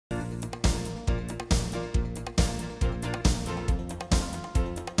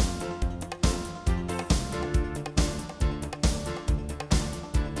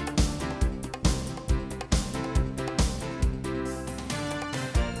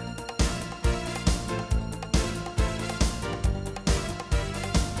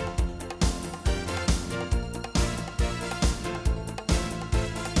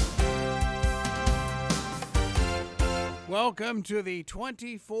welcome to the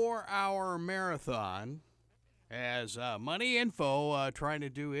 24-hour marathon as Money Info trying to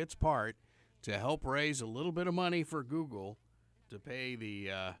do its part to help raise a little bit of money for Google to pay the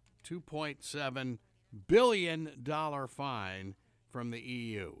 $2.7 billion fine from the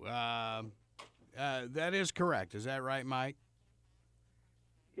EU. That is correct. Is that right, Mike?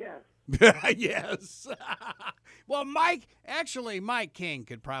 Yes. Yes. Well, Mike King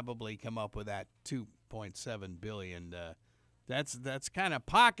could probably come up with that $2.7 billion. That's kind of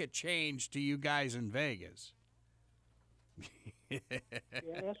pocket change to you guys in Vegas. Yeah,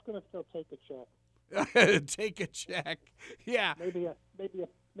 ask them if they'll take a check. Take a check. Yeah.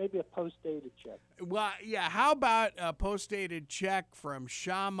 Maybe a post-dated check. Well, yeah. How about a post-dated check from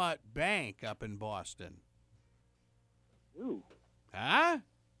Shawmut Bank up in Boston? Ooh. Huh?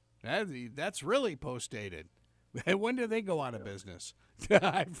 That's really post-dated. When did they go out of business?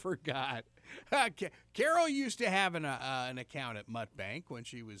 I forgot. Carol used to have an account at Mutt Bank when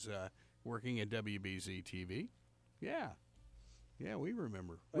she was working at WBZ TV. Yeah. Yeah, we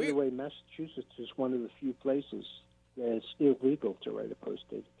remember. By the way, Massachusetts is one of the few places that it's illegal to write a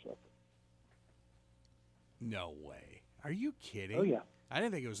post-dated check. No way. Are you kidding? Oh, yeah. I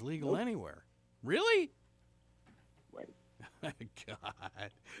didn't think it was legal anywhere. Really? Right.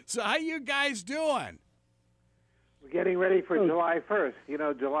 God. So how you guys doing? We're getting ready for July 1st. You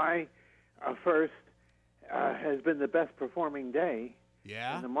know, July 1st has been the best performing day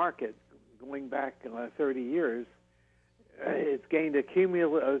in the market going back 30 years. It's gained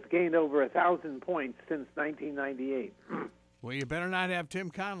over 1,000 points since 1998. Well, you better not have Tim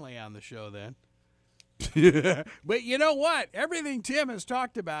Connolly on the show then. But you know what? Everything Tim has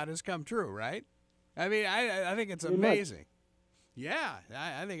talked about has come true, right? I mean, I think it's amazing. Yeah,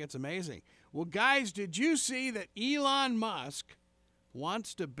 I think it's amazing. Well, guys, did you see that Elon Musk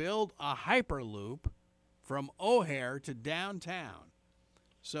wants to build a Hyperloop from O'Hare to downtown?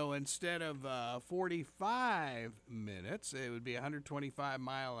 So instead of 45 minutes, it would be a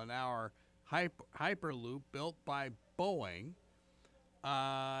 125-mile-an-hour Hyperloop built by Boeing,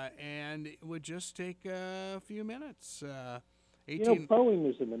 and it would just take a few minutes. Boeing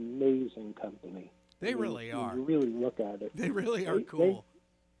is an amazing company. They really are. You really look at it. They really are cool.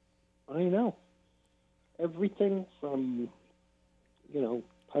 I know. Everything from,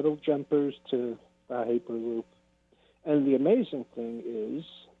 puddle jumpers to the Hyperloop. And the amazing thing is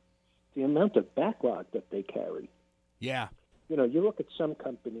the amount of backlog that they carry. Yeah. You look at some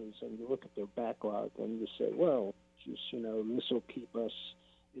companies and you look at their backlog and you say, well, this will keep us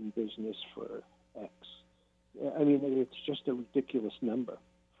in business for X. I mean, it's just a ridiculous number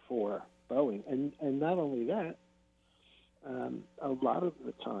for Boeing. And not only that, a lot of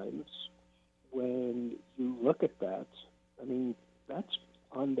the times when you look at that, I mean, that's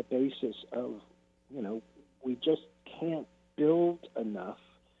on the basis of, we just can't build enough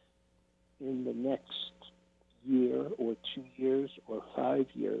in the next year or 2 years or 5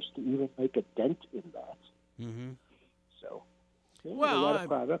 years to even make a dent in that. Mm-hmm. So, a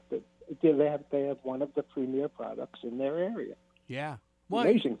product that they have one of the premier products in their area. Yeah. The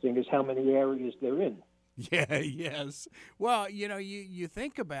amazing thing is how many areas they're in. Yeah. Yes. Well, you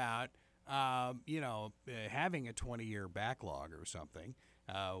think about having a 20-year backlog or something.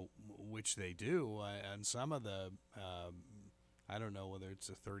 Which they do, and some of the, I don't know whether it's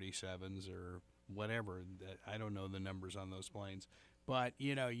the 37s or whatever. I don't know the numbers on those planes, but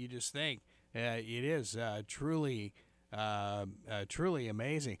you just think it is truly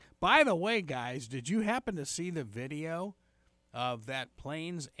amazing. By the way, guys, did you happen to see the video of that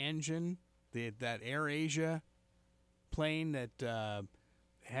plane's engine, that AirAsia plane that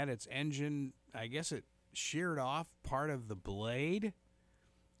had its engine? I guess it sheared off part of the blade.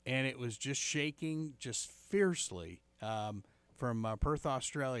 And it was just shaking just fiercely from Perth,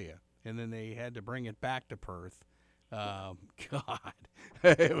 Australia. And then they had to bring it back to Perth. God.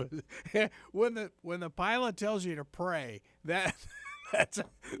 When the pilot tells you to pray, that's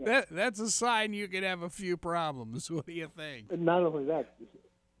a sign you could have a few problems. What do you think? And not only that,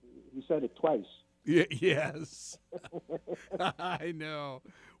 he said it twice. Yes. I know.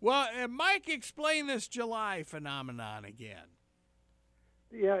 Well, Mike, explain this July phenomenon again.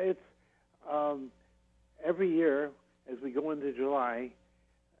 Yeah, it's every year as we go into July,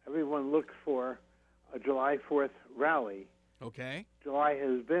 everyone looks for a July 4th rally. Okay. July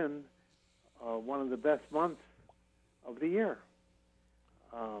has been one of the best months of the year.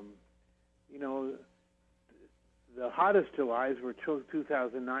 The hottest Julys were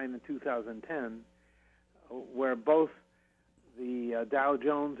 2009 and 2010, where both the Dow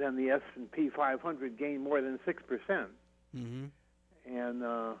Jones and the S&P 500 gained more than 6%. Mm-hmm. And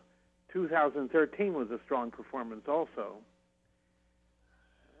 2013 was a strong performance also.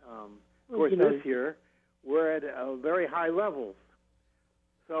 Of course, this year we're at very high levels,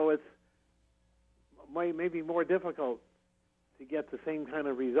 so it's maybe more difficult to get the same kind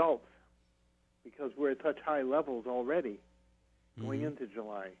of results because we're at such high levels already going into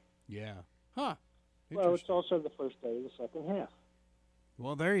July. Yeah. Huh. Well, it's also the first day of the second half.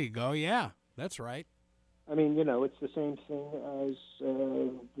 Well, there you go. Yeah, that's right. I mean, it's the same thing as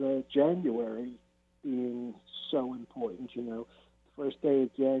the January being so important. The first day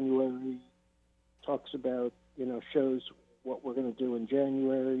of January talks about, shows what we're going to do in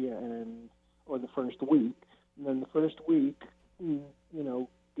January or the first week. And then the first week,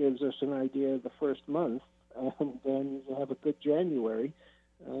 gives us an idea of the first month. And then you have a good January.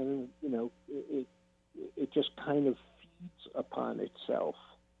 It just kind of feeds upon itself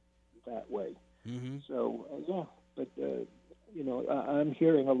that way. Mm-hmm. So, but, I'm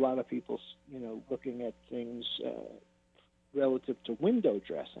hearing a lot of people, looking at things relative to window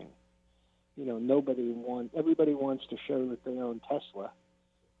dressing. Everybody wants to show that they own Tesla.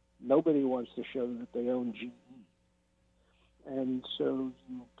 Nobody wants to show that they own GE. And so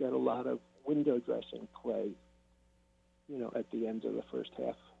you get a lot of window dressing play, at the end of the first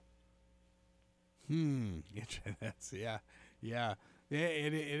half. That's It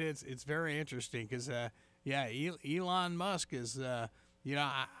is. It's very interesting because, Elon Musk is, I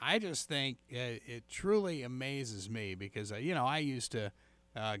just think it truly amazes me because, I used to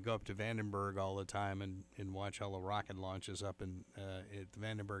go up to Vandenberg all the time and watch all the rocket launches up at the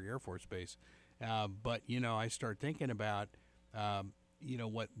Vandenberg Air Force Base. But, I start thinking about,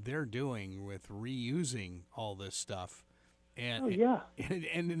 what they're doing with reusing all this stuff. And,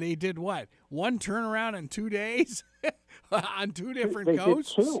 and they did what? One turnaround in 2 days on two different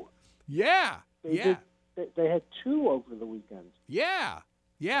coasts? Did two. Yeah. They had two over the weekend. Yeah.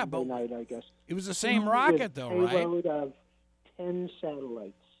 Monday night, I guess. It was the same rocket, though, right? A payload of 10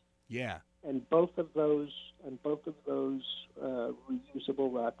 satellites. Yeah. And both of those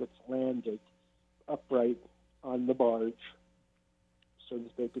reusable rockets landed upright on the barge so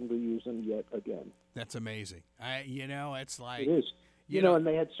that they can reuse them yet again. That's amazing. It's like... It is. And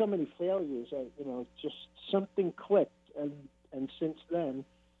they had so many failures. Just something clicked, and since then,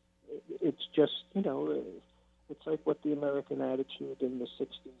 it's just, it's like what the American attitude in the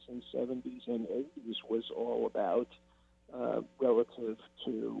 60s and 70s and 80s was all about relative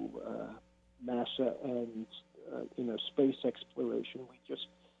to NASA and, space exploration. We just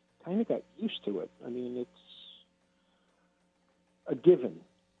kind of got used to it. I mean, it's a given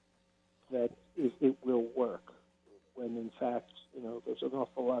that it will work, when in fact, there's an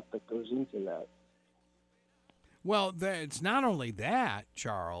awful lot that goes into that. Well, it's not only that,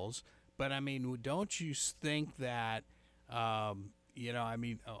 Charles, but I mean, don't you think that, I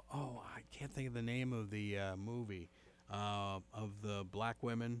can't think of the name of the movie of the black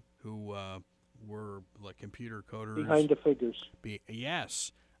women who were like computer coders. Behind the Figures.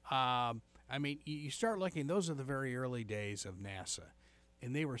 Yes. You start looking, those are the very early days of NASA.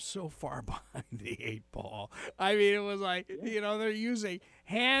 And they were so far behind the eight ball. I mean, it was like, they're using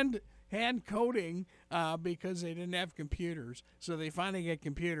hand coding because they didn't have computers. So they finally get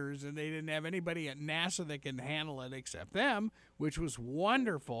computers, and they didn't have anybody at NASA that can handle it except them, which was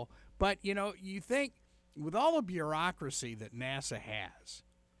wonderful. But, you think with all the bureaucracy that NASA has,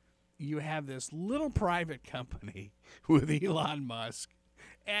 you have this little private company with Elon Musk,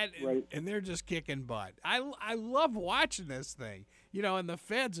 and they're just kicking butt. I love watching this thing. And the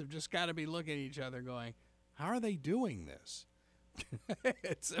feds have just got to be looking at each other going, how are they doing this?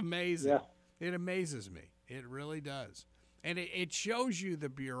 It's amazing. Yeah. It amazes me. It really does. And it shows you the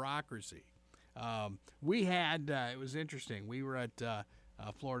bureaucracy. We had, it was interesting, we were at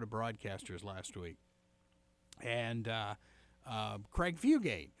Florida Broadcasters last week. And Craig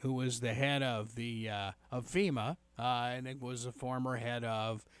Fugate, who was the head of of FEMA, and it was a former head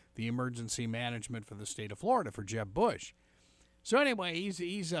of the emergency management for the state of Florida for Jeb Bush. So anyway,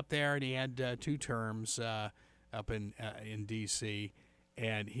 he's up there, and he had 2 terms up in D.C.,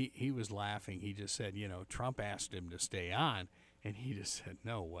 and he was laughing. He just said, Trump asked him to stay on, and he just said,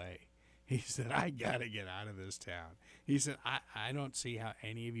 no way. He said, I got to get out of this town. He said, I don't see how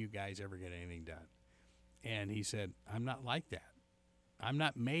any of you guys ever get anything done. And he said, I'm not like that. I'm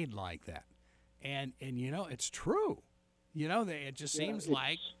not made like that. And it's true. It just seems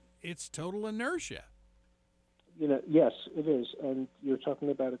like it's total inertia. Yes, it is. And you're talking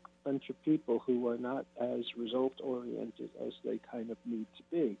about a bunch of people who are not as result-oriented as they kind of need to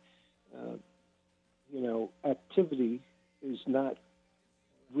be. Activity is not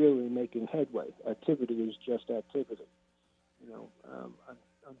really making headway. Activity is just activity.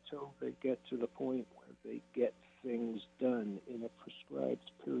 Until they get to the point where they get things done in a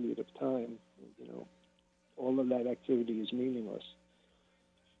prescribed period that activity is meaningless.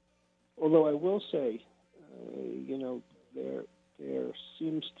 Although I will say, there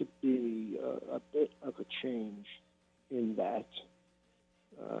seems to be a bit of a change in that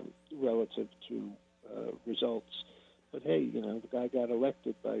relative to results. But hey, the guy got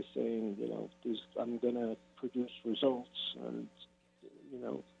elected by saying, I'm going to produce results, and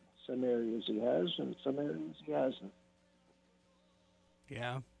some areas he has, and some areas he hasn't.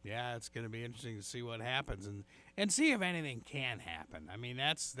 Yeah, it's going to be interesting to see what happens and see if anything can happen. I mean,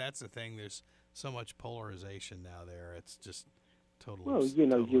 that's the thing. There's so much polarization now there. It's just totally. Well,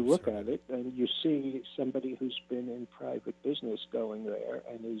 you look at it and you see somebody who's been in private business going there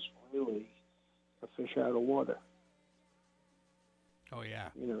and is really a fish out of water. Oh yeah.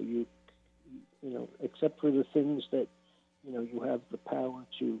 You except for the things that you have the power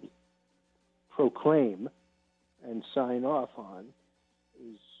to proclaim and sign off on,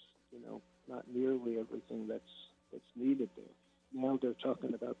 is not nearly everything that's needed there. Now they're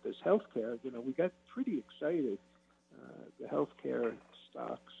talking about this healthcare. We got pretty excited. The healthcare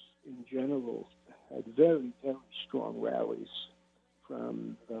stocks in general had very, very strong rallies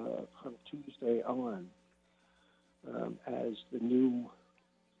from Tuesday on, as the new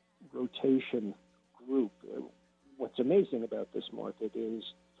rotation group. What's amazing about this market is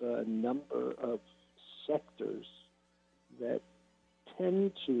the number of sectors that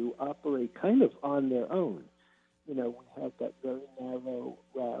tend to operate kind of on their own. We had that very narrow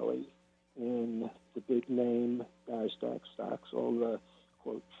rally in the big name NASDAQ stocks, all the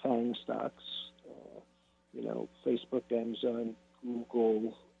quote FANG stocks, Facebook, Amazon,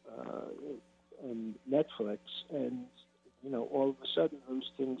 Google, and Netflix, and all of a sudden those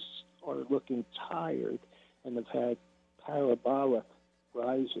things are looking tired and have had parabolic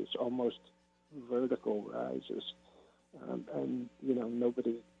rises, almost vertical rises. And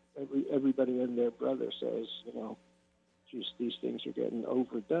everybody and their brother says, geez, these things are getting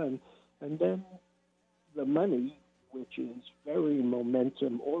overdone. And then the money, which is very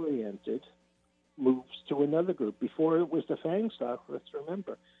momentum oriented, moves to another group. Before it was the FANG stock, let's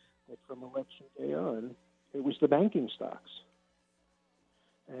remember that from election day on, it was the banking stocks.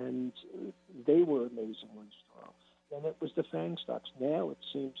 And they were amazingly strong. Then it was the FANG stocks. Now it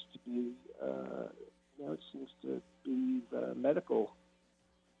seems to be the medical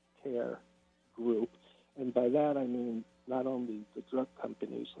care group, and by that I mean not only the drug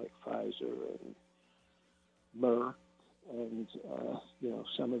companies like Pfizer and Merck and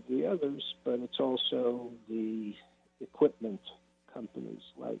some of the others, but it's also the equipment companies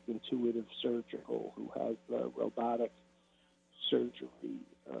like Intuitive Surgical, who have the robotic surgery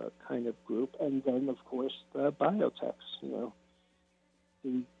kind of group, and then of course the biotechs.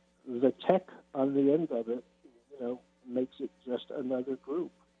 The tech on the end of it, makes it just another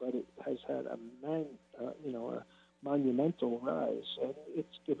group, but it has had a monumental rise, and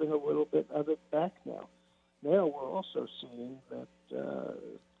it's giving a little bit of it back now. Now we're also seeing that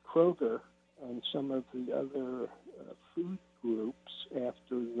Kroger and some of the other food groups,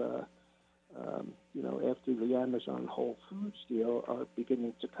 after the Amazon Whole Foods deal, are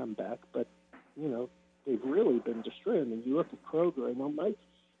beginning to come back, but they've really been destroyed. And you look at Kroger. I know Mike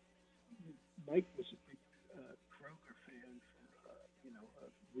was a big Kroger fan for a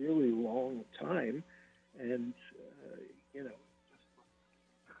really long time, and just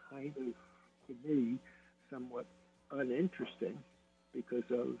kind of, to me, somewhat uninteresting because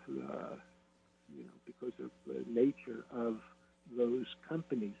of the nature of those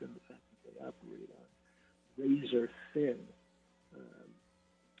companies and the fact that they operate on razor thin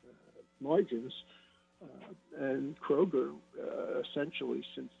margins. And Kroger, essentially,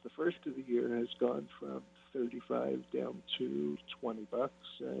 since the first of the year, has gone from $35 down to $20,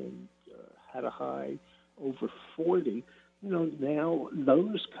 and had a high over 40. Now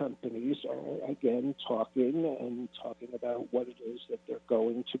those companies are again talking about what it is that they're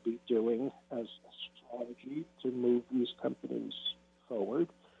going to be doing as a strategy to move these companies forward.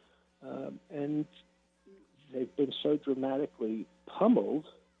 And they've been so dramatically pummeled.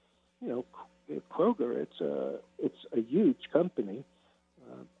 Kroger, it's a huge company,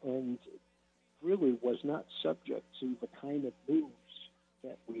 and really was not subject to the kind of moves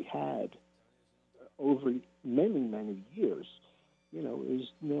that we had over many, many years. Is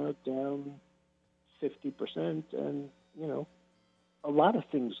now down 50%, and a lot of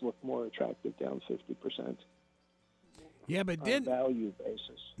things look more attractive down 50%. Yeah, but on a value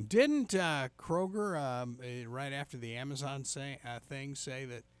basis. Didn't Kroger right after the Amazon thing say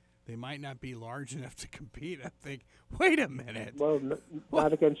that they might not be large enough to compete? I think, wait a minute. Well,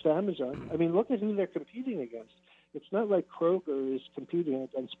 not against Amazon. I mean, look at who they're competing against. It's not like Kroger is competing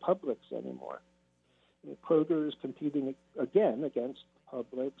against Publix anymore. Kroger is competing again against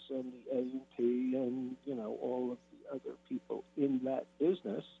Publix and the A&P and, all of the other people in that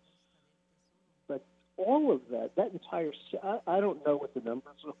business. But all of that entire, I don't know what the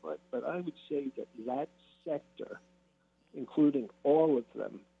numbers look like, but I would say that sector, including all of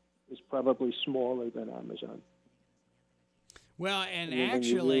them, is probably smaller than Amazon. Well, and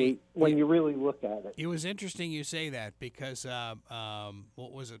when you really look at it. It was interesting you say that because,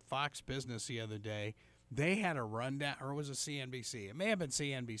 what was it, Fox Business the other day, they had a rundown, or was it CNBC? It may have been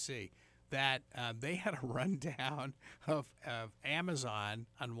CNBC, that they had a rundown of Amazon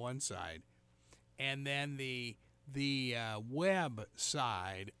on one side, and then the web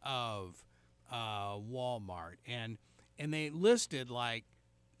side of Walmart, and they listed like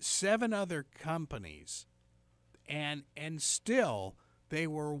 7 other companies, and still they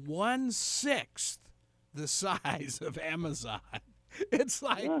were 1/6 the size of Amazon. It's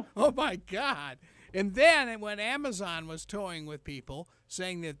like, oh my God. And then when Amazon was toying with people,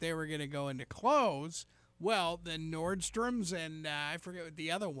 saying that they were going to go into clothes, well, then Nordstrom's and I forget what the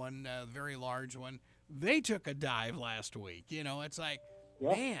other one, very large one, they took a dive last week. It's like,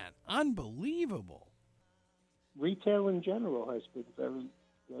 man, unbelievable. Retail in general has been very,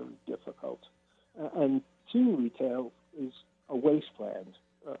 very difficult. And to retail is a wasteland.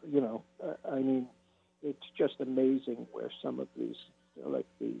 I mean, it's just amazing where some of these, like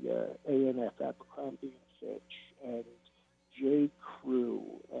the A&F, Abercrombie & Fitch, and J. Crew,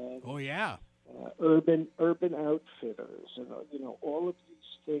 and Urban Outfitters, and all of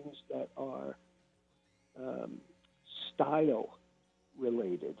these things that are style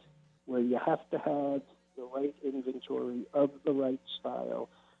related, where you have to have the right inventory of the right style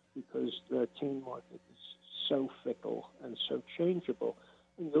because the teen market is so fickle and so changeable.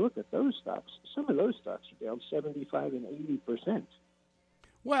 And you look at those stocks, some of those stocks are down 75 and 80%.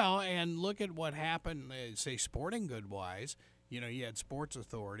 Well, and look at what happened, say, sporting good-wise. You had Sports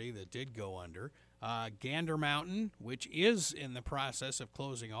Authority that did go under. Gander Mountain, which is in the process of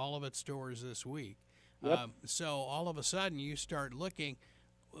closing all of its stores this week. Yep. So all of a sudden you start looking,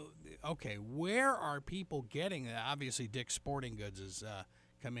 okay, where are people getting that? Obviously, Dick's Sporting Goods has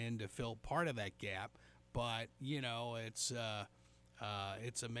come in to fill part of that gap, but, it's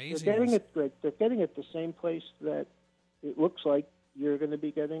amazing. They're getting it the same place that it looks like you're going to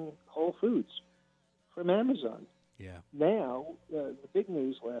be getting Whole Foods from Amazon. Yeah. Now, the big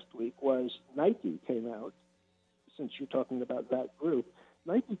news last week was Nike came out, since you're talking about that group,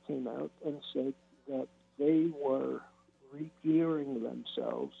 Nike came out and said that they were re-gearing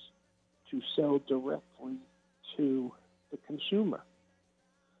themselves to sell directly to the consumer.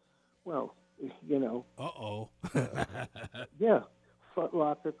 Well, Uh-oh. Yeah. Foot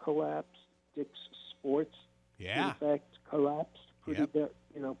Locker collapsed. Dick's Sports, in fact, collapsed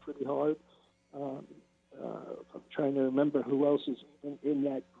pretty hard. I'm trying to remember who else is even in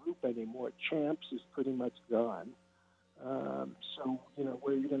that group anymore. Champs is pretty much gone. So,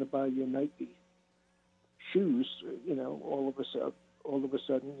 where you're going to buy your Nike shoes, all of a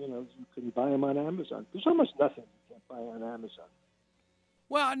sudden, you can buy them on Amazon. There's almost nothing you can't buy on Amazon.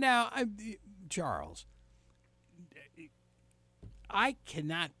 Well, now, Charles, I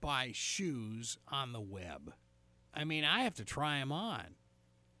cannot buy shoes on the web. I mean, I have to try them on.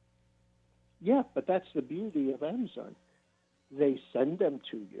 Yeah, but that's the beauty of Amazon. They send them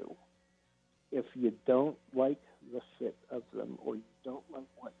to you. If you don't like the fit of them or you don't like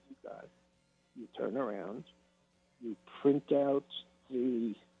what you got, you turn around, you print out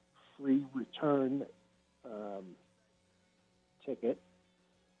the free return ticket.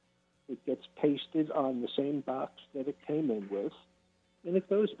 It gets pasted on the same box that it came in with, and it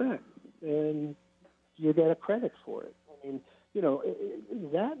goes back, and you get a credit for it. I mean,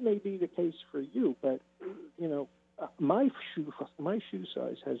 that may be the case for you, but my shoe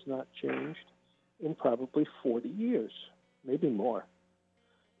size has not changed in probably 40 years, maybe more.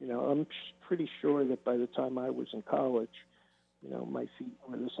 I'm pretty sure that by the time I was in college, my feet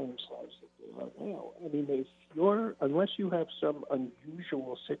were the same size that they are now. I mean, unless you have some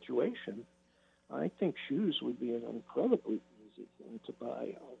unusual situation, I think shoes would be an incredibly easy thing to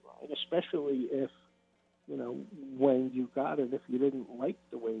buy online, especially if, when you got it, if you didn't like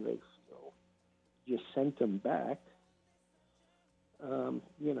the way they feel, you sent them back.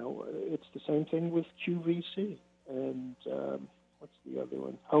 It's the same thing with QVC and what's the other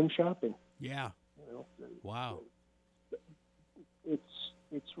one? Home Shopping. Yeah. Wow.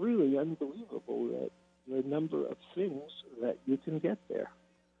 It's really unbelievable that the number of things that you can get there.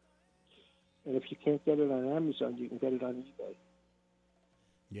 And if you can't get it on Amazon, you can get it on eBay.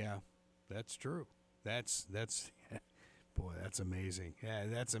 Yeah, that's true. That's Boy, that's amazing. Yeah,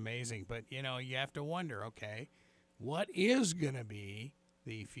 that's amazing. But, you have to wonder, okay, what is going to be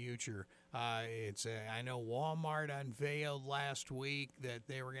the future? I know Walmart unveiled last week that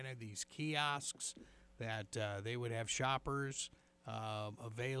they were going to have these kiosks that they would have shoppers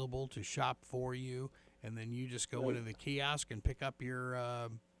available to shop for you, and then you just go into the kiosk and pick up your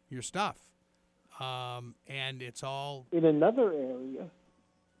stuff. And it's all in another area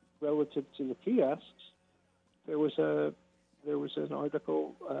relative to the kiosks. There was an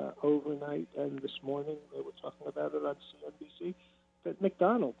article overnight and this morning they were talking about it on CNBC that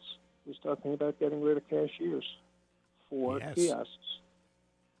McDonald's was talking about getting rid of cashiers for kiosks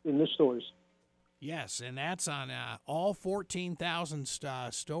in the stores. Yes, and that's on all 14,000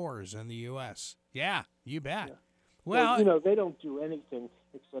 stores in the U.S. Yeah, you bet. Yeah. Well, they don't do anything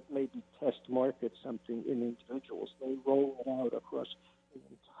except maybe test market something in individuals. They roll it out across an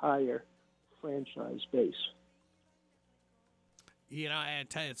entire franchise base. I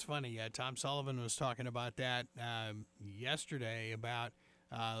tell you, it's funny. Tom Sullivan was talking about that yesterday about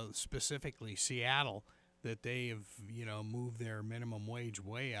specifically Seattle, that they have, moved their minimum wage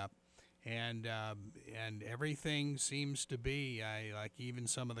way up. And everything seems to be, like even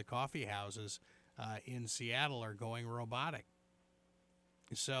some of the coffee houses in Seattle are going robotic.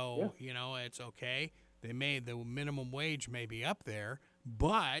 So, it's okay. They made the minimum wage may be up there,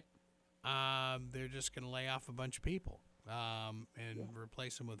 but they're just going to lay off a bunch of people and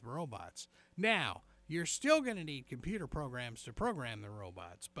replace them with robots. Now, you're still going to need computer programs to program the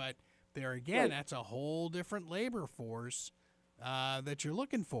robots, but there again, that's a whole different labor force that you're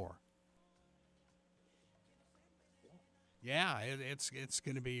looking for. Yeah, it's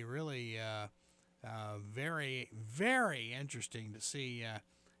going to be really very, very interesting to see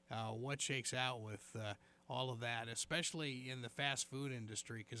what shakes out with all of that, especially in the fast food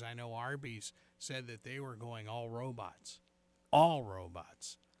industry, because I know Arby's said that they were going all robots.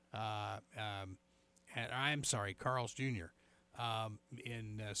 And I'm sorry, Carl's Jr.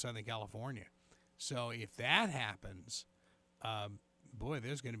 In Southern California. So if that happens, boy,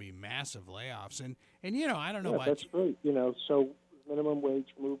 there's going to be massive layoffs. And I don't know about that's great. So minimum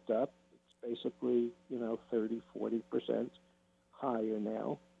wage moved up. It's basically, 30, 40% higher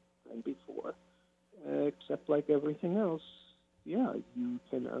now than before. Except like everything else, you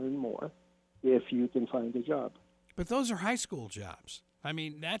can earn more if you can find a job. But those are high school jobs. I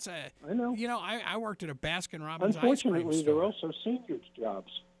mean, that's I know. I worked at a Baskin-Robbins ice cream store. Unfortunately, there are also seniors'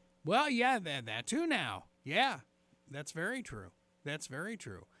 jobs. Well, yeah, that too now. Yeah, that's very true. That's very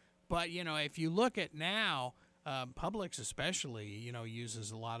true. But, if you look at now, Publix especially,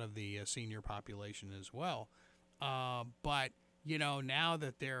 uses a lot of the senior population as well. But, now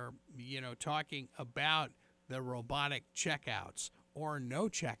that they're, talking about the robotic checkouts or no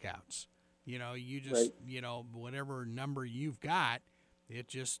checkouts, you just, whatever number you've got, it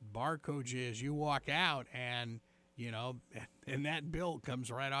just barcodes you as you walk out and, and that bill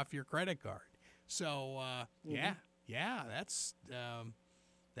comes right off your credit card. So,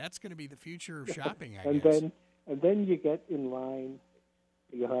 that's going to be the future of shopping, I guess. And then you get in line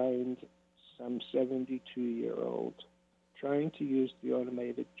behind some 72-year-old trying to use the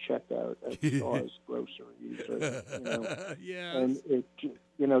automated checkout at Shaw's groceries. Yes.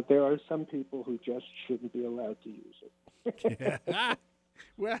 And there are some people who just shouldn't be allowed to use it. Yeah.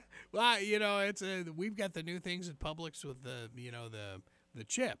 Well, it's we've got the new things at Publix with the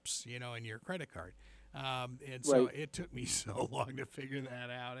chips, in your credit card. And so it took me so long to figure that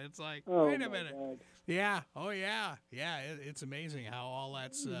out. It's like, wait a minute. God. Yeah. Oh, yeah. Yeah. It's amazing how all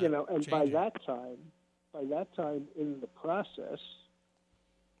that's and changing. by that time in the process,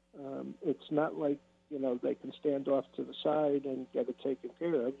 it's not like, they can stand off to the side and get it taken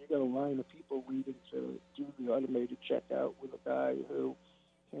care of. You got a line of people waiting to do the automated checkout with a guy who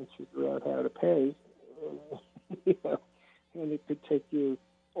can't figure out how to pay. And it could take you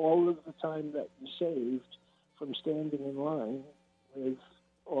all of the time that you saved from standing in line with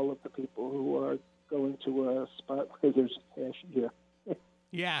all of the people who are going to a spot where there's a cashier.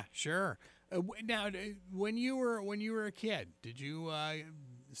 Yeah, sure. Now, when you were a kid, did you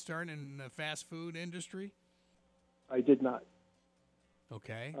start in the fast food industry? I did not.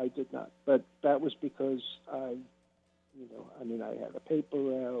 Okay. I did not, but that was because I had a paper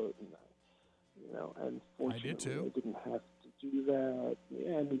route, and fortunately I did too. I didn't have to do that.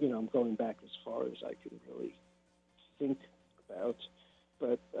 And I'm going back as far as I can really think about.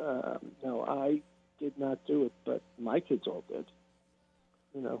 But no, I did not do it, but my kids all did.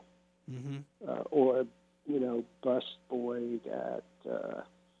 Mm-hmm. Or bus boy at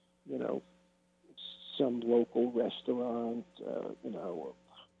some local restaurant.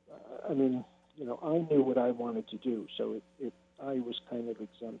 I knew what I wanted to do, so I was kind of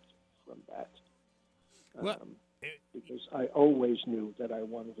exempt from that. Well, because I always knew that I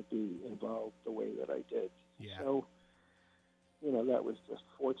wanted to be involved the way that I did. Yeah. So, that was just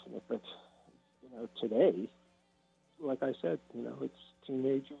fortunate. But, today, like I said, it's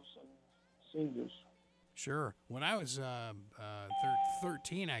teenagers and seniors. Sure. When I was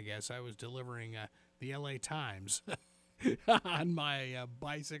 13, I guess, I was delivering the LA Times on my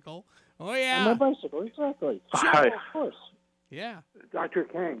bicycle. Oh, yeah. On my bicycle, exactly. Sure. Hi. Of course. Yeah. Dr.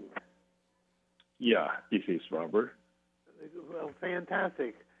 Kang. Yeah, this is Robert. Well,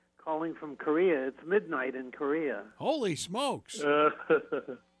 fantastic. Calling from Korea. It's midnight in Korea. Holy smokes. Yeah,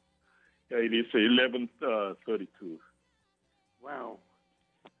 it is 11:32. Wow.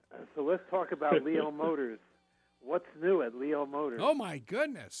 So let's talk about Leo Motors. What's new at Leo Motors? Oh, my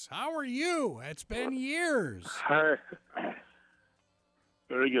goodness. How are you? It's been years. Hi.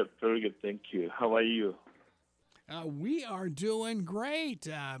 Very good, very good. Thank you. How are you? We are doing great.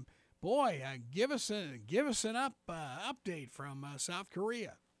 Boy, give us an update from South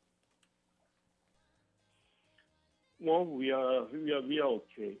Korea. Well, we are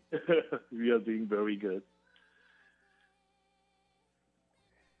okay. We are doing very good.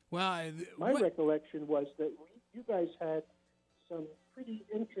 Well, my recollection was that you guys had some pretty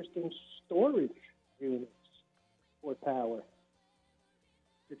interesting storage units for power.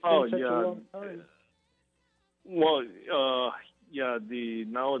 It's been such a long time. Well,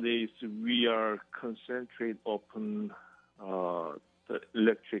 nowadays we are concentrate upon the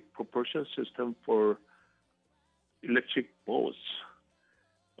electric propulsion system for electric boats,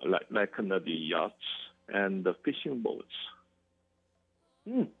 like the yachts and the fishing boats.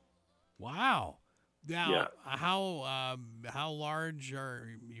 Wow. Now, Yeah. how large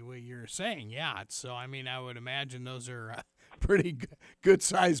are you're saying yachts? So I mean, I would imagine those are pretty good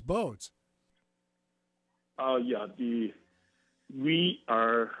sized boats. We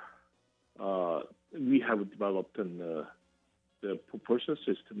have developed the propulsion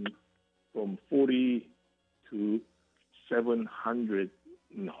system from 40 to 700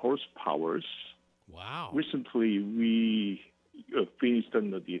 horsepowers. Wow. Recently, we finished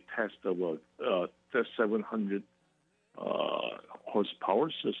the test of the 700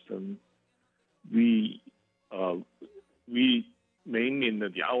 horsepower system. We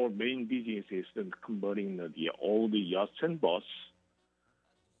mainly our main business is converting all the yachts and boats.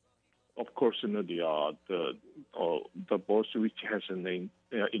 Of course, the boats which has an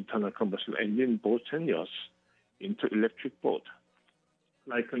internal combustion engine boats and yachts into electric boat.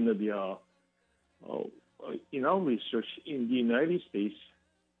 Like in our research in the United States,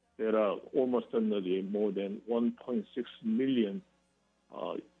 there are almost more than 1.6 million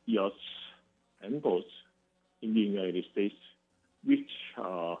yachts and boats in the United States, which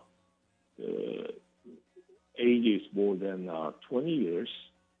age is more than 20 years.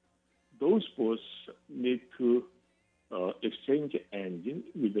 Those boats need to exchange the engine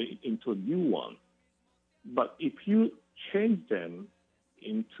into a new one. But if you change them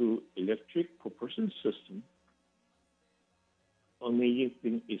into electric propulsion system, amazing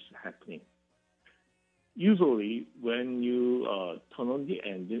thing is happening. Usually, when you turn on the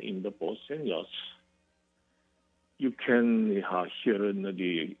engine in the boats and yachts, you can hear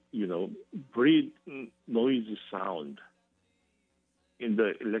the very noisy sound. In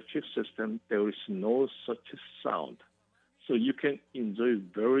the electric system, there is no such sound, so you can enjoy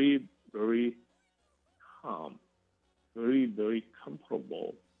very, very calm, very, very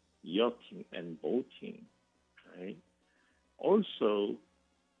comfortable yachting and boating. Right? Also,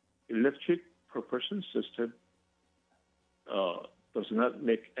 electric propulsion system does not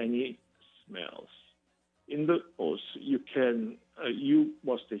make any smells. In the boats, you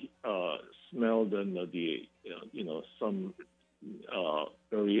must smell some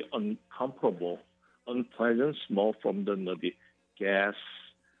very uncomfortable, unpleasant smell from the gas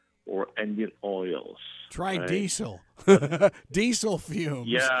or engine oils. Try right? diesel, diesel fumes.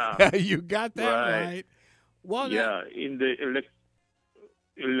 Yeah, you got that right. Well, yeah, in the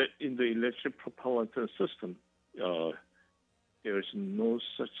electric propulsion system, there is no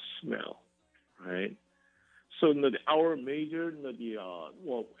such smell, right? So our major,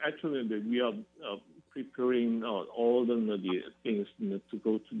 actually we are preparing all the things to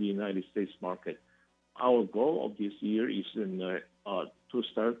go to the United States market. Our goal of this year is to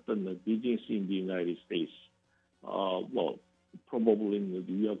start the business in the United States. Probably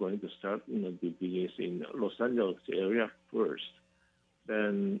we are going to start the business in Los Angeles area first,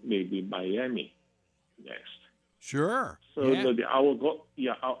 then maybe Miami next. Sure. So our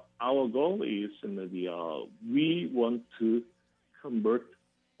goal is we want to convert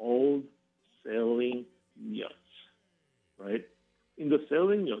old sailing yachts, right? In the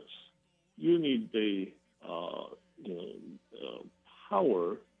sailing yachts, you need the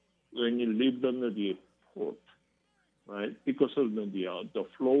power when you leave the port, right? Because of the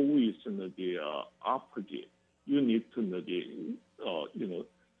flow is the opposite. You need to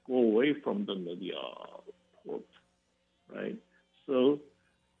go away from the port, right? So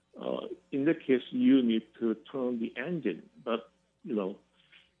in that case, you need to turn the engine, but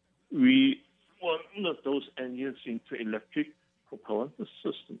we want those engines into electric propellant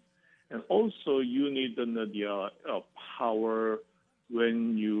system, and also you need the power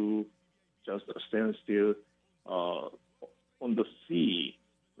when you just stand still on the sea,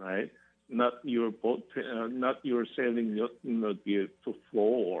 right? Not your boat, not your sailing yacht, to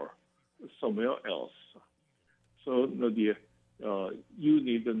floor somewhere else. So you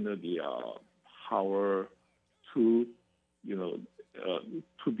need the power to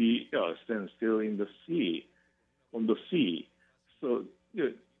to be stand still in the sea, on the sea. So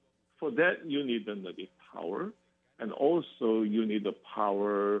for that you need the power, and also you need the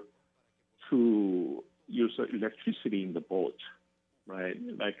power to use electricity in the boat, right?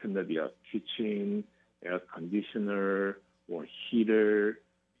 Like the kitchen, air conditioner, or heater,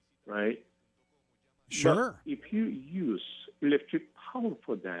 right? Sure. But if you use electric power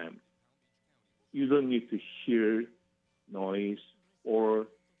for them, you don't need to hear noise, or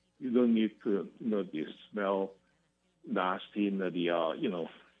you don't need to smell nasty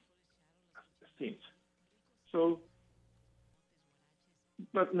things. So,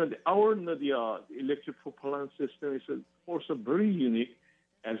 but our electric propellant system is also very unique.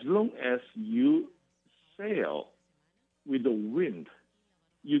 As long as you sail with the wind,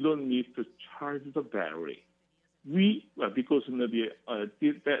 you don't need to charge the battery. Because we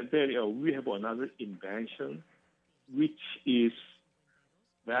have another invention, which is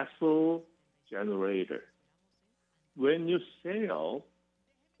vessel generator. When you sail,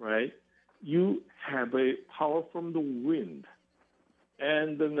 right, you have a power from the wind,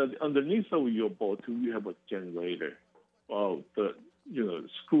 and then underneath of your boat you have a generator. The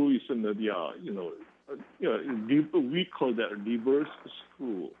screw is in we call that reverse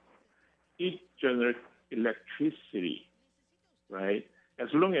screw. It generates electricity, right?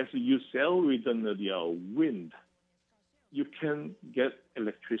 As long as you sail with the wind, you can get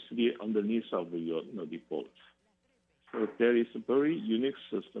electricity underneath of your the boat. So there is a very unique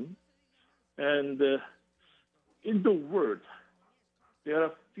system, and in the world, there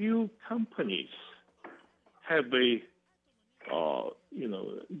are few companies have a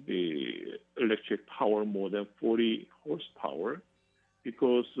the electric power more than 40 horsepower,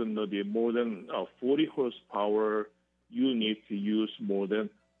 because the more than 40 horsepower, you need to use more than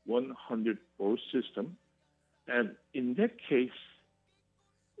 100 volt system. And in that case,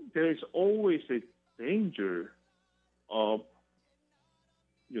 there is always a danger of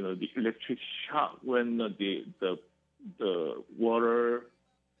the electric shock when the water,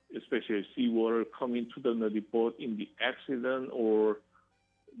 especially seawater, come into the boat in the accident or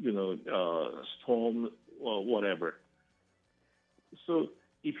storm or whatever. So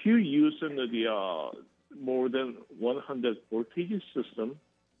if you use the more than 100 voltage system,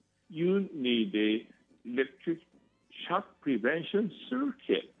 you need a electric shock prevention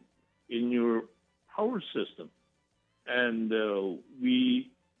circuit in your power system, and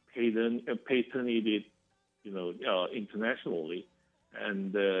we patented it, internationally.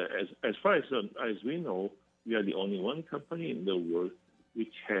 And as far as we know, we are the only one company in the world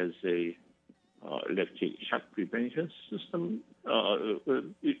which has a electric shock prevention system,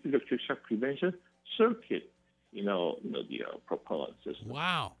 electric shock prevention circuit, the propellant system.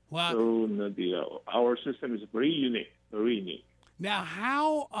 Wow! So our system is very unique, very unique. Now,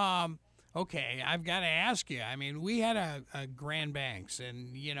 how? Okay, I've got to ask you. I mean, we had a Grand Banks,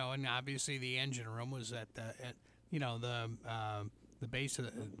 and and obviously the engine room was at the base of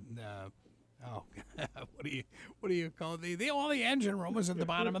the what do you call it? The engine room was at the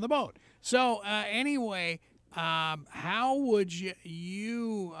bottom of the boat. So anyway, how would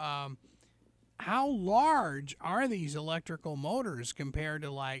you how large are these electrical motors compared to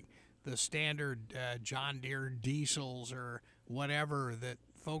like the standard John Deere diesels or whatever that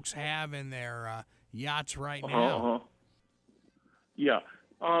folks have in their yachts right now? Yeah,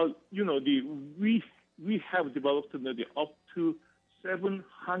 we have developed the up to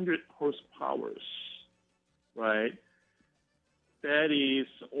 700 horsepower, right? That is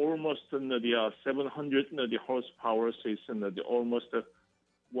almost the 700 horsepower is almost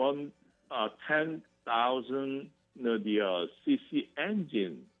 10,000 cc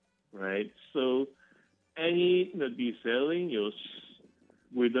engine, right? So any diesel use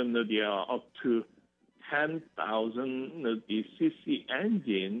with the up to 10,000 the cc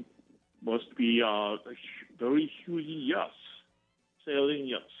engine must be very huge yachts, sailing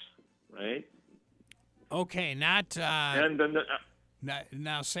yachts, right? Okay, not and then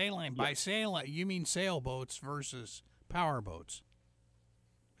now sailing. By sailing, you mean sailboats versus powerboats.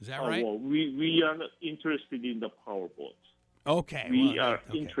 Is that right? Well, we are not interested in the powerboats. Okay. We are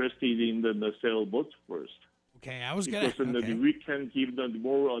interested in the sailboats first. Okay, I was going to... Because we can give them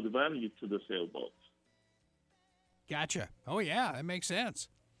more advantage to the sailboats. Gotcha. Oh, yeah, that makes sense.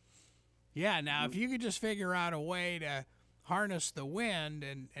 Yeah, now, if you could just figure out a way to harness the wind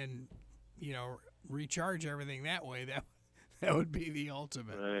and you know, recharge everything that way, that would be the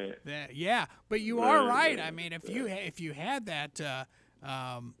ultimate. Right. Yeah, but you are right. I mean, if you had that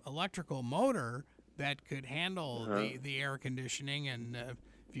electrical motor that could handle the air conditioning, and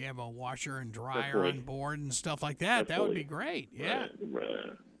if you have a washer and dryer on board and stuff like that, that would be great. Yeah.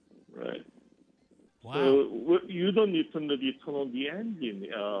 Right. Wow. So you don't need to turn on the engine.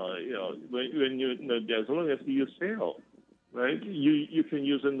 When you as long as you sail, right? You can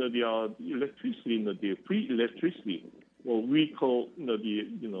use the electricity, the free electricity. What we call that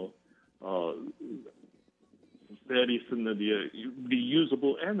is the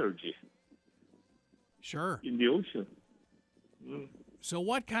reusable energy. Sure. In the ocean. So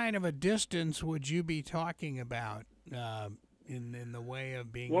what kind of a distance would you be talking about in the way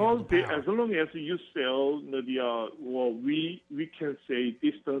of being able to power? As long as you sail, we can say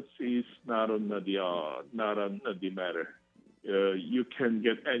distance is not on the matter. You can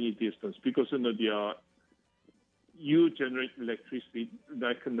get any distance because you generate electricity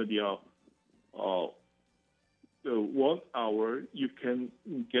like 1 hour you can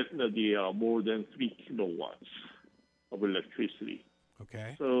get more than 3 kilowatts of electricity.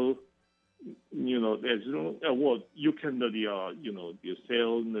 Okay. So as long you can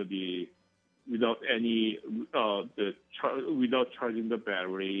sail without any without charging the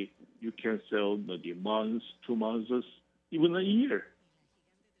battery. You can sail months, 2 months, even a year.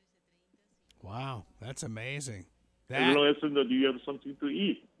 Wow, that's amazing. As long as you have something to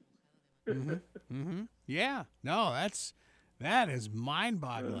eat. Yeah. No, that is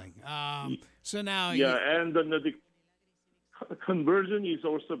mind-boggling. So now. And the conversion is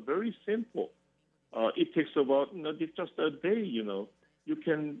also very simple. It takes about just a day. You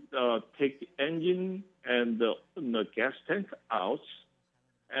can take the engine and the gas tank out,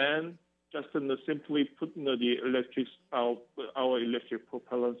 and just simply put our electric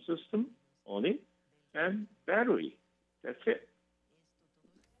propellant system on it and battery. That's it.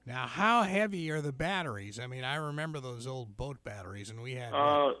 Now, how heavy are the batteries? I mean, I remember those old boat batteries, and we had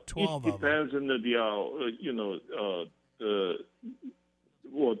 12 of them. It depends on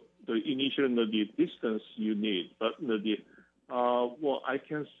the initial distance you need. But I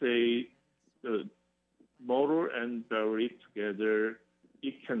can say the motor and battery together,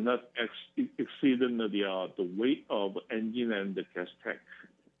 it cannot exceed the weight of engine and the gas tank.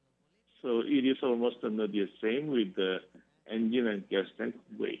 So it is almost the same with the engine and gas tank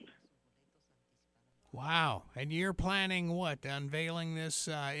weight. Wow. And you're planning what? Unveiling this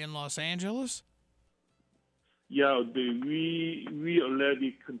in Los Angeles? Yeah, we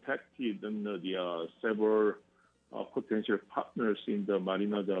already contacted several potential partners in the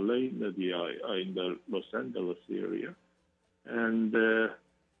Marina del Rey, in the Los Angeles area. And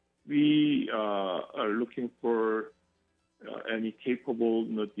we are looking for any capable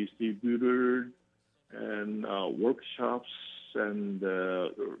distributor and workshops and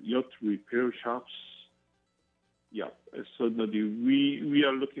yacht repair shops. Yeah, so we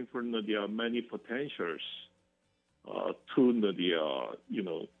are looking for many potentials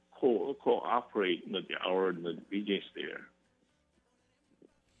to cooperate our business there.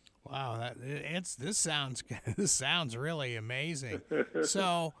 Wow, this sounds really amazing.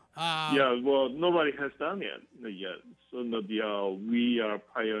 So well, nobody has done it yet. So we are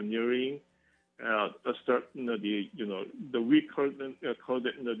pioneering. Start we call it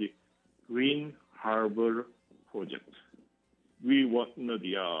the Green Harbor Project. We want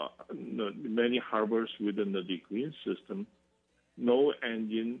many harbors within the green system, no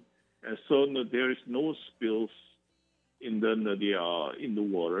engine, and so there is no spills in the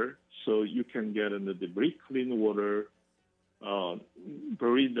water, so you can get the very clean water,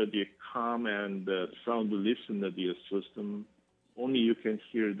 very calm and soundless in the system. Only you can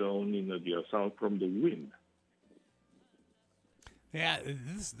hear the sound from the wind. Yeah,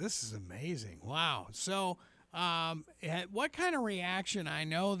 this is amazing. Wow. So, what kind of reaction? I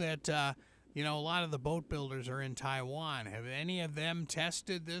know that a lot of the boat builders are in Taiwan. Have any of them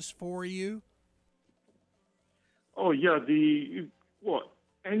tested this for you? Oh yeah,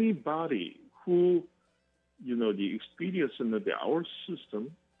 anybody who, the experience in our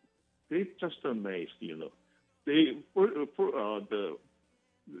system, they just amazed, They, first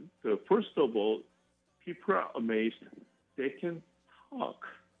of all, people are amazed they can talk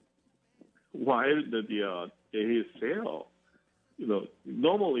while they sail.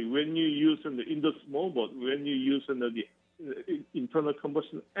 Normally when you use in the small boat, when you use the internal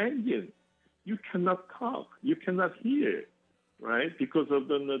combustion engine, you cannot talk, you cannot hear, right? Because of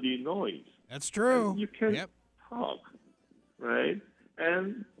the noise. That's true. And you can talk, right?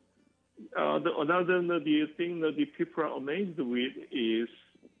 And another the thing that the people are amazed with is,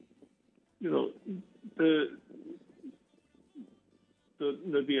 the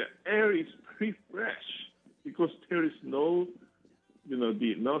air is pretty fresh because there is no,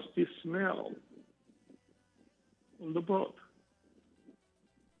 the nasty smell on the boat.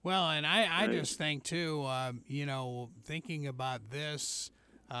 Well, and I just think too, thinking about this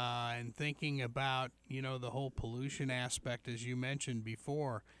and thinking about, the whole pollution aspect, as you mentioned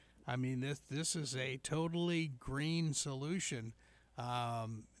before, I mean, this is a totally green solution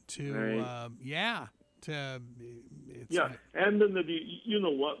and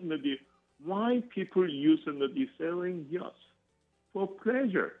then why people use the sailing yachts for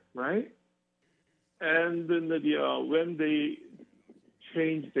pleasure, right? And then when they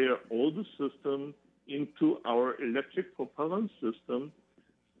change their old system into our electric propellant system,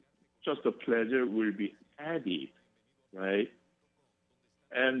 just a pleasure will be added, right?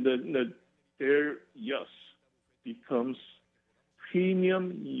 And then their yachts becomes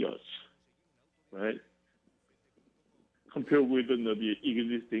premium yachts, right? Compared with the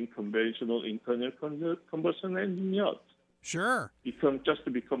existing conventional internal combustion engine yachts. Sure.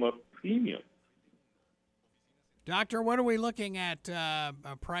 Become a premium. Doctor, what are we looking at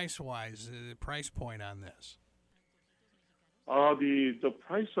price-wise, the price point on this? The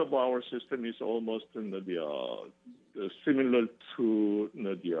price of our system is almost similar to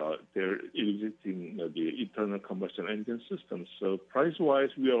their existing the internal combustion engine system. So price-wise,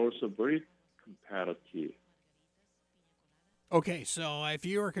 we are also very competitive. Okay, so if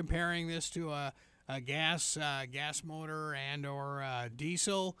you were comparing this to a gas motor and or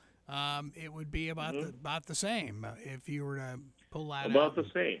diesel, it would be about the same if you were to pull that about out. The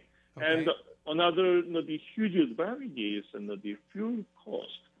same. Okay. And another the huge advantage is the fuel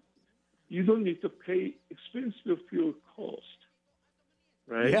cost. You don't need to pay expensive fuel cost,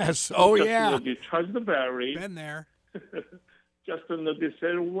 right? Yes. Oh, just, yeah. You charge the battery. Been there. Just the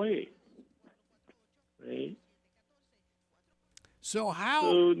same way, right? So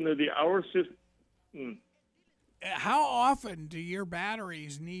how? So our system. How often do your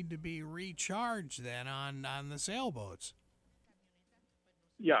batteries need to be recharged then on the sailboats?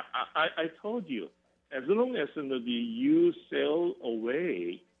 Yeah, I told you, as long as you sail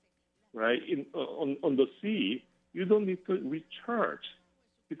away, right, on the sea, you don't need to recharge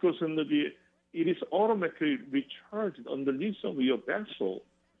because it is automatically recharged underneath of your vessel.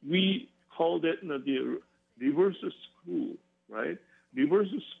 We call that the reverse screw, right?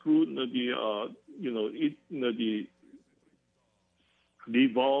 Reverse screw, it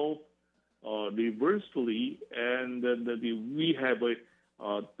revolve reversely, and then we have a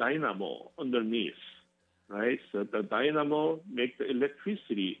dynamo underneath, right? So the dynamo makes the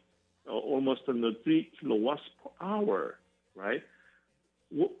electricity almost 3 kilowatts per hour, right?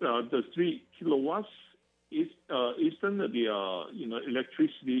 The 3 kilowatts is the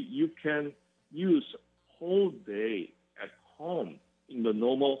electricity you can use whole day at home in the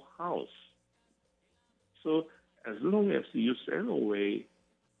normal house. So as long as you sail away,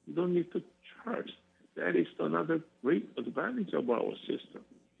 you don't need to charge. That is another great advantage of our system.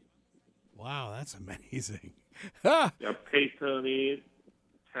 Wow, that's amazing. Yeah, patented,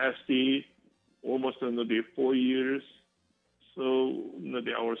 tested, almost 4 years. So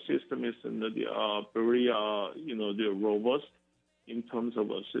our system is very robust in terms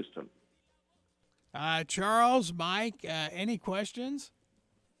of our system. Charles, Mike, any questions?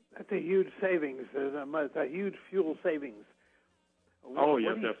 That's a huge savings. There's a huge fuel savings.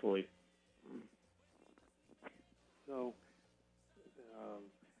 Definitely. So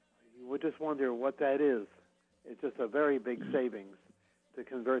you would just wonder what that is. It's just a very big savings to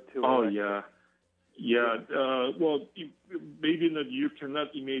convert to. Well, maybe you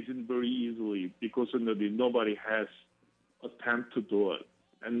cannot imagine very easily because nobody has attempt to do it,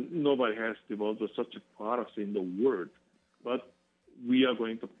 and nobody has developed such a product in the world. But we are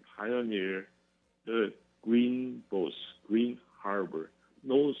going to pioneer the green boats, green harbor,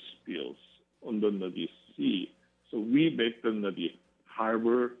 no spills on the sea. So we make the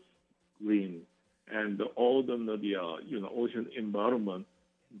harbor green, and all the ocean environment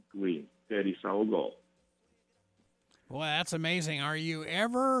our goal. Well, that's amazing. Are you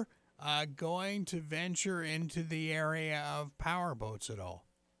ever going to venture into the area of power boats at all?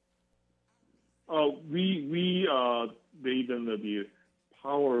 We made the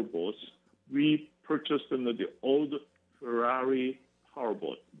power boats. We purchased the old Ferrari power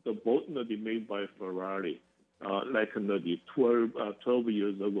boat, the boat made by Ferrari, like the 12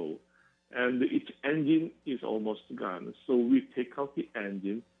 years ago. And its engine is almost gone. So we take out the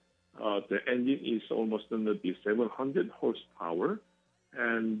engine. The engine is almost the 700 horsepower.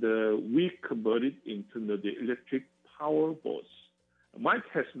 And we converted into the electric power boats. Mike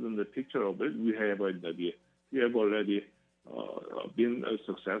has the picture of it. We have already been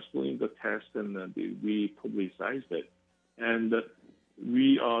successful in the test, and we publicized it. And that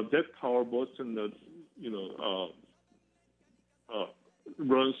power boat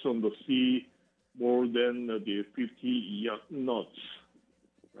runs on the sea more than the 50 knots,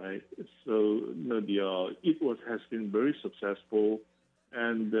 right? So it has been very successful.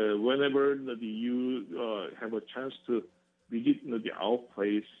 And whenever you have a chance to visit our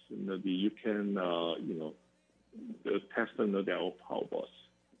place, you can test our power boats.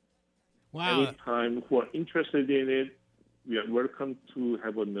 Wow! Anytime who are interested in it, we are welcome to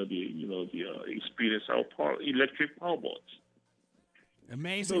have experience our electric power boats.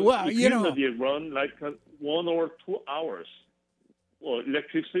 Amazing. So well, they run like 1 or 2 hours. Well,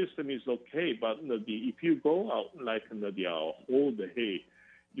 electric system is okay, but if you go out like whole day,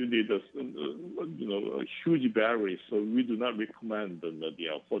 you need a huge battery. So we do not recommend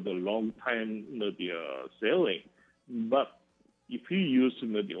for the long time sailing. But if you use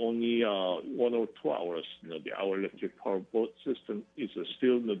only 1 or 2 hours, our electric power boat system is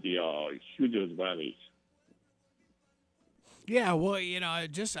still the huge advantage. Yeah, well, I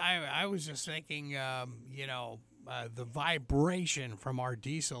was just thinking, the vibration from our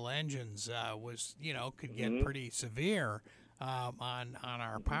diesel engines was, could get pretty severe on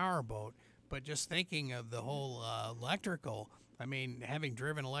our power boat. But just thinking of the whole electrical, I mean, having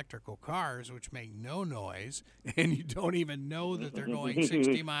driven electrical cars, which make no noise, and you don't even know that they're going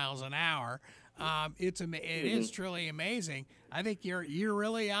 60 miles an hour, it is truly amazing. I think you're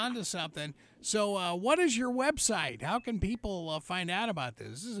really onto something. So, what is your website? How can people find out about this?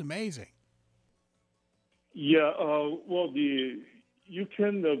 This is amazing. Yeah, you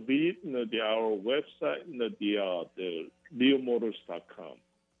can visit our website, the leomotors.com,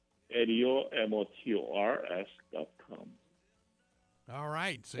 LEOMOTORS.com. All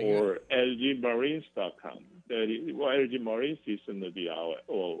right. So or LGmarines.com. LG Marines is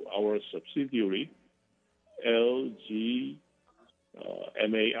our subsidiary,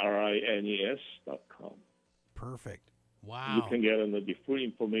 LGMarines.com. Perfect. Wow. You can get the full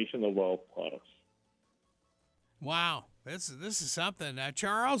information of our products. Wow. This is something.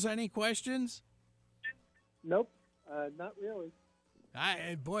 Charles, any questions? Nope, not really.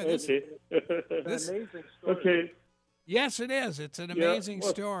 This is an amazing story. Okay. Yes, it is. It's an amazing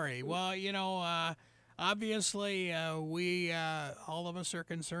story. Well, obviously, we all of us are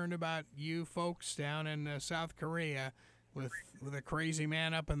concerned about you folks down in South Korea with a crazy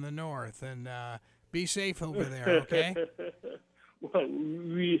man up in the north, and be safe over there, okay? Well,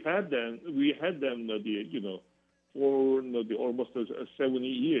 we had them for almost 70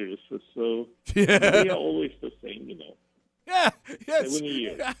 years, so they are always the same, Yeah, yes. 70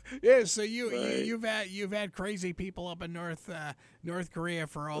 years. Yeah, so Right. you've had crazy people up in North Korea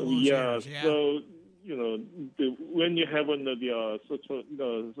for all those years. Yeah. So when you have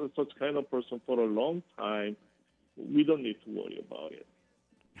such kind of person for a long time, we don't need to worry about it.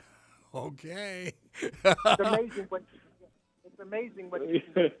 Okay. It's amazing what you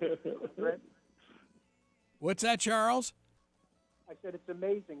can get, Brett. What's that, Charles? I said it's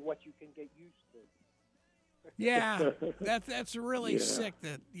amazing what you can get used to. Yeah, that's really sick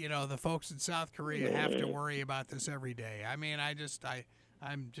that the folks in South Korea have to worry about this every day. I mean, I'm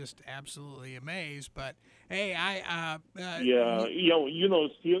just absolutely amazed. But hey,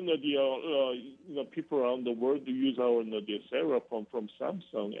 still people around the world use our styrofoam from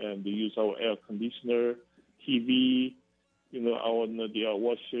Samsung, and they use our air conditioner, TV, our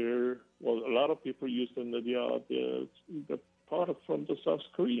washer. Well, a lot of people use the product from the South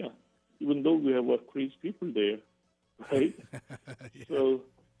Korea, even though we have crazy people there, right? Yeah. So,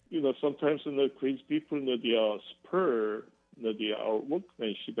 sometimes the crazy people, they are spur our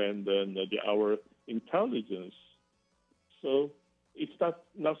workmanship and our intelligence. So it's not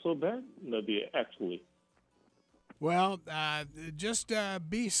so bad, actually. Well, just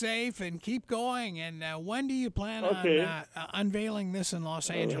be safe and keep going. And when do you plan on unveiling this in Los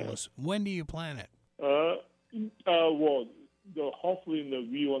Angeles? When do you plan it? Well, hopefully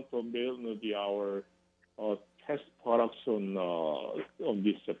we want to make our test products on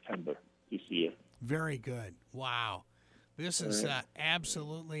this September this year. Very good. Wow. This is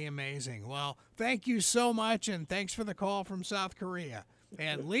absolutely amazing. Well, thank you so much, and thanks for the call from South Korea.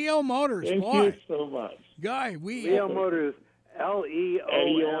 And Leo Motors, Thank boy. you so much. Guy, Leo Motors,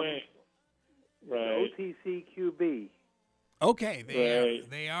 LEOM, right. OTCQB. Okay,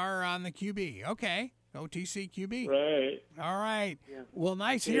 they are on the QB. Okay, OTCQB. Right. All right. Yeah. Well,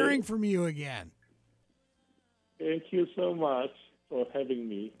 nice hearing from you again. Thank you so much for having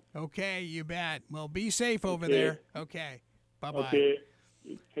me. Okay, you bet. Well, be safe over there. Okay. Bye-bye. Okay.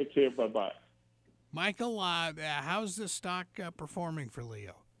 Take care. Bye-bye. Michael, how's the stock performing for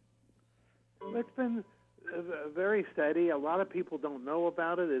Leo? It's been very steady. A lot of people don't know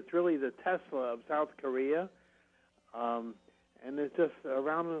about it. It's really the Tesla of South Korea. And it's just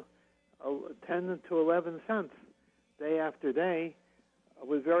around 10 to 11 cents day after day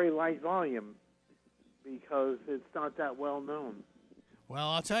with very light volume because it's not that well known. Well,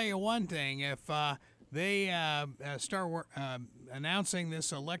 I'll tell you one thing. If they start announcing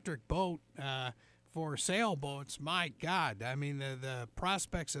this electric boat for sailboats, my God, I mean, the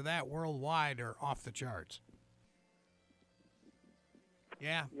prospects of that worldwide are off the charts.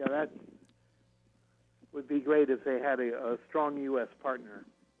 Yeah. Yeah, that would be great if they had a strong U.S. partner.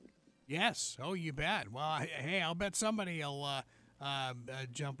 Yes. Oh, you bet. Well, hey, I'll bet somebody will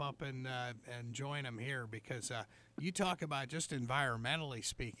jump up and join them here because you talk about just environmentally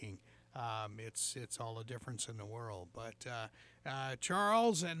speaking, it's all the difference in the world. But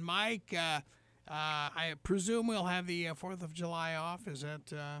Charles and Mike, I presume we'll have the 4th of July off. Is that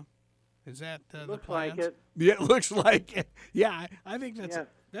the plans? Looks like it. Yeah, it looks like it. Yeah, I think Yes.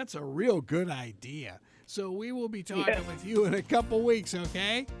 that's a real good idea. So we will be talking with you in a couple weeks,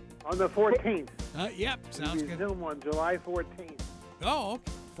 okay? On the 14th. Yep, sounds good. Zoom on July 14th. Oh,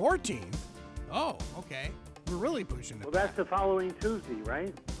 okay. 14th? Oh, okay. We're really pushing it. Well, that's the following Tuesday,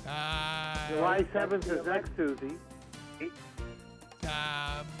 right? July 7th is next Tuesday.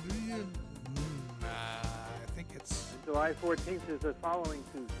 I think it's... July 14th is the following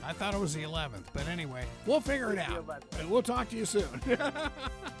Tuesday. I thought it was the 11th, but anyway, we'll figure it out. We'll talk to you soon.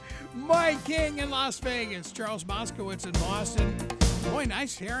 Mike King in Las Vegas, Charles Moskowitz in Boston. Boy,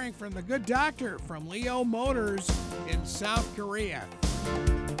 nice hearing from the good doctor from Leo Motors in South Korea.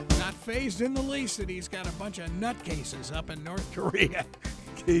 Not phased in the least that he's got a bunch of nutcases up in North Korea.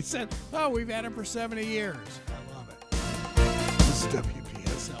 He said, oh, we've had him for 70 years. I love it. This is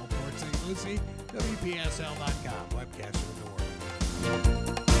WPSL, Port St. Lucie, WPSL.com, webcast of the world.